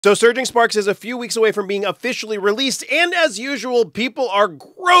So Surging Sparks is a few weeks away from being officially released, and as usual, people are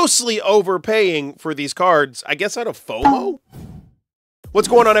grossly overpaying for these cards, I guess out of FOMO? What's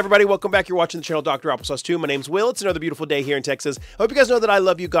going on, everybody? Welcome back. You're watching the channel Dr. Applesauce 2. My name's Will. It's another beautiful day here in Texas. I hope you guys know that I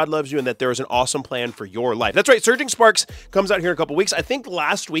love you, God loves you, and that there is an awesome plan for your life. That's right, Surging Sparks comes out here in a couple weeks. I think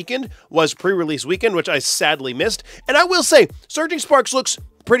last weekend was pre-release weekend, which I sadly missed. And I will say, Surging Sparks looks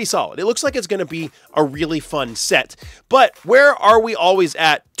pretty solid. It looks like it's going to be a really fun set. But where are we always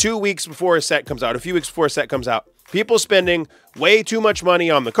at 2 weeks before a set comes out, a few weeks before a set comes out? People spending way too much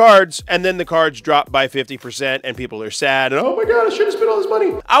money on the cards, and then the cards drop by 50%, and people are sad, and oh my god, I should have spent all this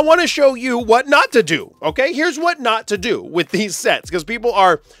money. I want to show you what not to do, okay? Here's what not to do with these sets, because people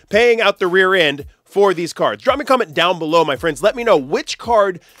are paying out the rear end for these cards. Drop me a comment down below, my friends. Let me know, which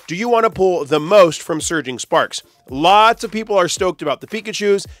card do you want to pull the most from Surging Sparks? Lots of people are stoked about the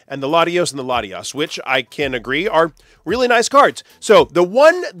Pikachus and the Latios and the Latias, which I can agree are really nice cards. So the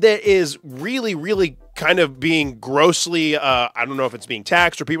one that is really kind of being grossly, I don't know if it's being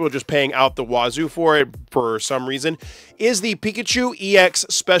taxed or people are just paying out the wazoo for it for some reason, is the Pikachu EX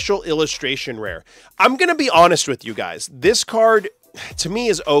Special Illustration Rare. I'm going to be honest with you guys. This card, to me,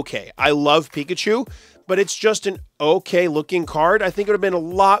 is okay. I love Pikachu, but it's just an okay looking card. I think it would have been a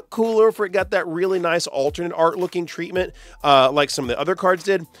lot cooler if it got that really nice alternate art looking treatment like some of the other cards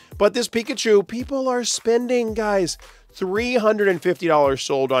did. But this Pikachu, people are spending, guys, $350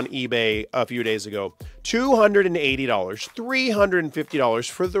 sold on eBay a few days ago. $280, $350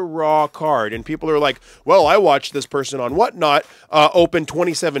 for the raw card. And people are like, well, I watched this person on Whatnot open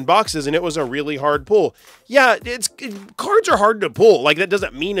 27 boxes and it was a really hard pull. Yeah, cards are hard to pull. Like, that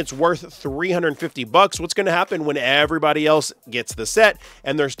doesn't mean it's worth 350 bucks. What's going to happen when everybody else gets the set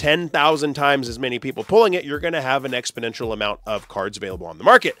and there's 10,000 times as many people pulling it? You're going to have an exponential amount of cards available on the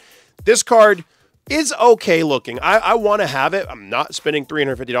market. This card is okay looking. I want to have it. I'm not spending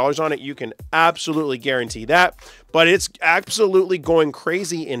 $350 on it. You can absolutely guarantee that. But it's absolutely going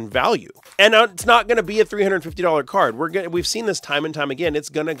crazy in value. And it's not going to be a $350 card. We've seen this time and time again. It's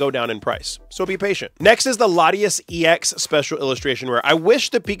going to go down in price. So be patient. Next is the Latias EX Special Illustration Rare. I wish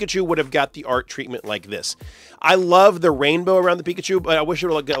the Pikachu would have got the art treatment like this. I love the rainbow around the Pikachu, but I wish it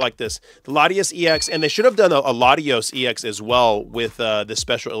would have looked like this. The Latias EX, and they should have done a Latios EX as well with the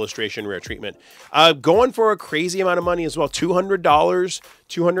Special Illustration Rare treatment. Going for a crazy amount of money as well. $200,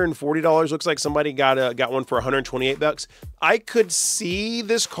 $240. Looks like somebody got one for $128. I could see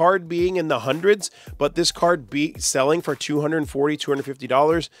this card being in the hundreds, but this card selling for $240,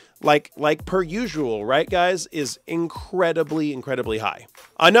 $250, like per usual, right, guys, is incredibly high.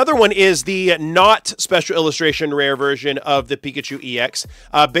 Another one is the not Special Illustration Rare version of the Pikachu EX.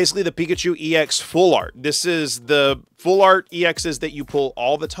 Basically, the Pikachu EX Full Art. This is the Full Art EXs that you pull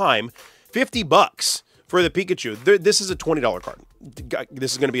all the time. 50 bucks for the Pikachu. This is a $20 card.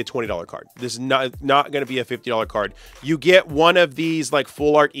 This is going to be a $20 card. This is not going to be a $50 card. You get one of these like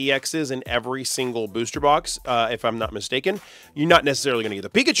full art EXs in every single booster box, if I'm not mistaken. You're not necessarily going to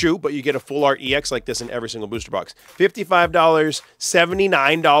get the Pikachu, but you get a full art EX like this in every single booster box. $55,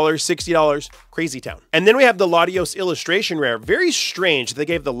 $79, $60, crazy town. And then we have the Latios Illustration Rare. Very strange. They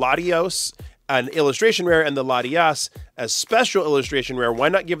gave the Latios an illustration rare and the Latias a special illustration rare. Why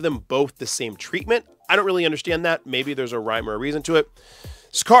not give them both the same treatment? I don't really understand that. Maybe there's a rhyme or a reason to it.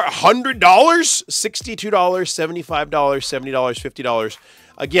 This card, $100, $62, $75, $70, $50.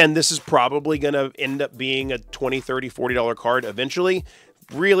 Again, this is probably going to end up being a $20, $30, $40 card eventually.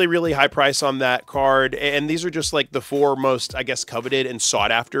 Really high price on that card, and these are just like the four most, I guess, coveted and sought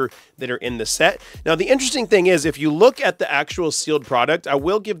after that are in the set. Now, the interesting thing is, if you look at the actual sealed product, I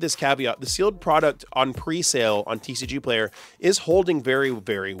will give this caveat: the sealed product on pre-sale on TCG Player is holding very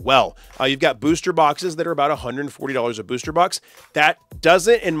well. You've got booster boxes that are about $140 a booster box. That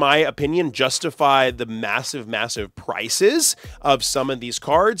doesn't, in my opinion, justify the massive prices of some of these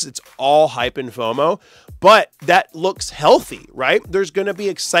cards. It's all hype and FOMO, but that looks healthy, right? There's going to be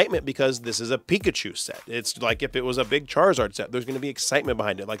excitement because this is a Pikachu set. It's like if it was a big Charizard set, there's going to be excitement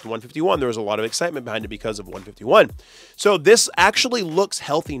behind it. Like the 151, there was a lot of excitement behind it because of 151. So this actually looks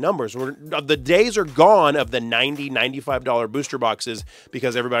healthy numbers. The days are gone of the $90, $95 booster boxes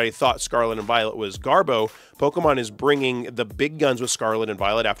because everybody thought Scarlet and Violet was Garbo. Pokemon is bringing the big guns with Scarlet and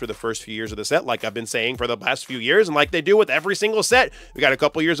Violet after the first few years of the set, like I've been saying for the past few years, and like they do with every single set. We got a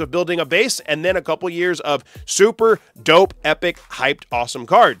couple years of building a base, and then a couple years of super dope, epic, hyped, awesome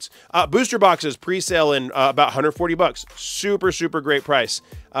cards. Booster boxes pre-sale in about 140 bucks. Super great price,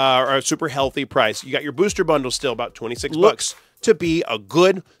 or a super healthy price. You got your booster bundle still about 26 bucks. To be a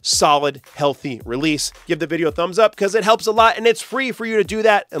good, solid, healthy release. Give the video a thumbs up because it helps a lot and it's free for you to do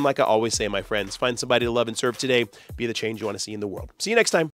that. And like I always say, my friends, find somebody to love and serve today. Be the change you want to see in the world. See you next time.